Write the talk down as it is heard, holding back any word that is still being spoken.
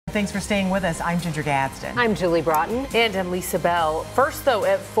Thanks for staying with us. I'm Ginger Gadsden. I'm Julie Broughton. And I'm Lisa Bell. First, though,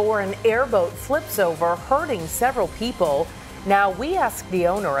 at 4, an airboat flips over, hurting several people. Now, we asked the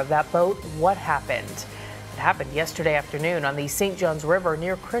owner of that boat what happened. It happened yesterday afternoon on the St. Johns River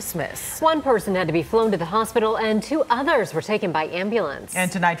near Christmas. One person had to be flown to the hospital and 2 others were taken by ambulance.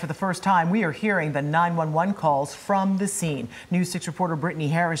 And tonight, for the first time, we are hearing the 911 calls from the scene. News 6 reporter Brittany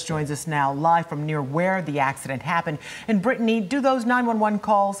Harris joins us now live from near where the accident happened. And Brittany, do those 911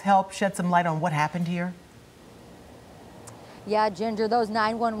 calls help shed some light on what happened here? Yeah, Ginger, those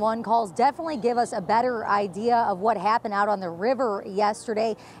 911 calls definitely give us a better idea of what happened out on the river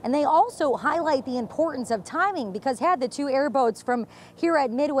yesterday. And they also highlight the importance of timing, because had the 2 airboats from here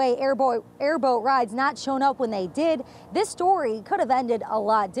at Midway airboat rides not shown up when they did, this story could have ended a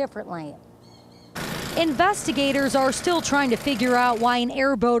lot differently. Investigators are still trying to figure out why an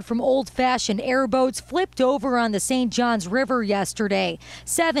airboat from old-fashioned airboats flipped over on the St. Johns River yesterday.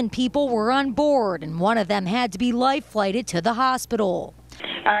 7 people were on board, and one of them had to be life-flighted to the hospital.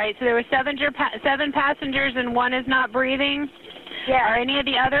 All right, so there were 7 passengers and 1 is not breathing? Yeah. Are any of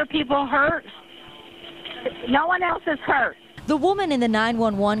the other people hurt? No one else is hurt. The woman in the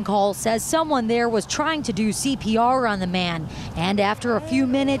 911 call says someone there was trying to do CPR on the man, and after a few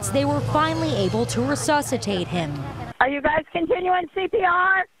minutes, they were finally able to resuscitate him. Are you guys continuing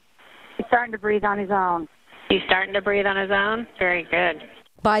CPR? He's starting to breathe on his own. He's starting to breathe on his own? Very good.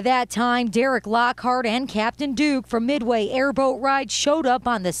 By that time, Derek Lockhart and Captain Duke from Midway Airboat Ride showed up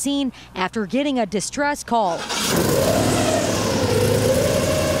on the scene after getting a distress call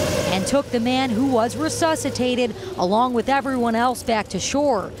and took the man who was resuscitated along with everyone else back to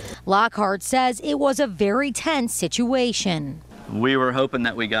shore. Lockhart says it was a very tense situation. We were hoping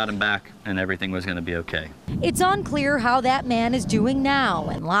that we got him back and everything was going to be okay. It's unclear how that man is doing now,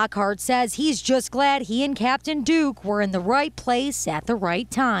 and Lockhart says he's just glad he and Captain Duke were in the right place at the right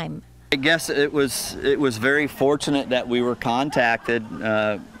time. I guess it was very fortunate that we were contacted,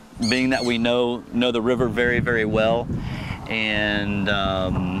 being that we know the river very, very well. And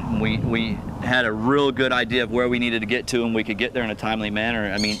we had a real good idea of where we needed to get to, and we could get there in a timely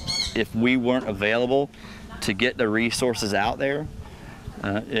manner. I mean, if we weren't available to get the resources out there,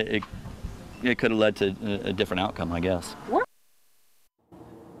 it could have led to a different outcome, I guess.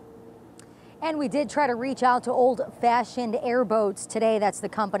 And we did try to reach out to Old Fashioned Airboats today. That's the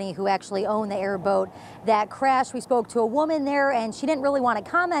company who actually owned the airboat that crashed. We spoke to a woman there, and she didn't really want to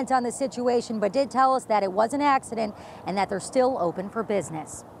comment on the situation, but did tell us that it was an accident and that they're still open for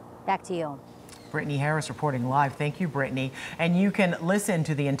business. Back to you. Brittany Harris reporting live. Thank you, Brittany. And you can listen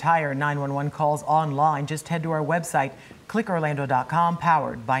to the entire 911 calls online. Just head to our website, clickorlando.com,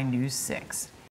 powered by News 6.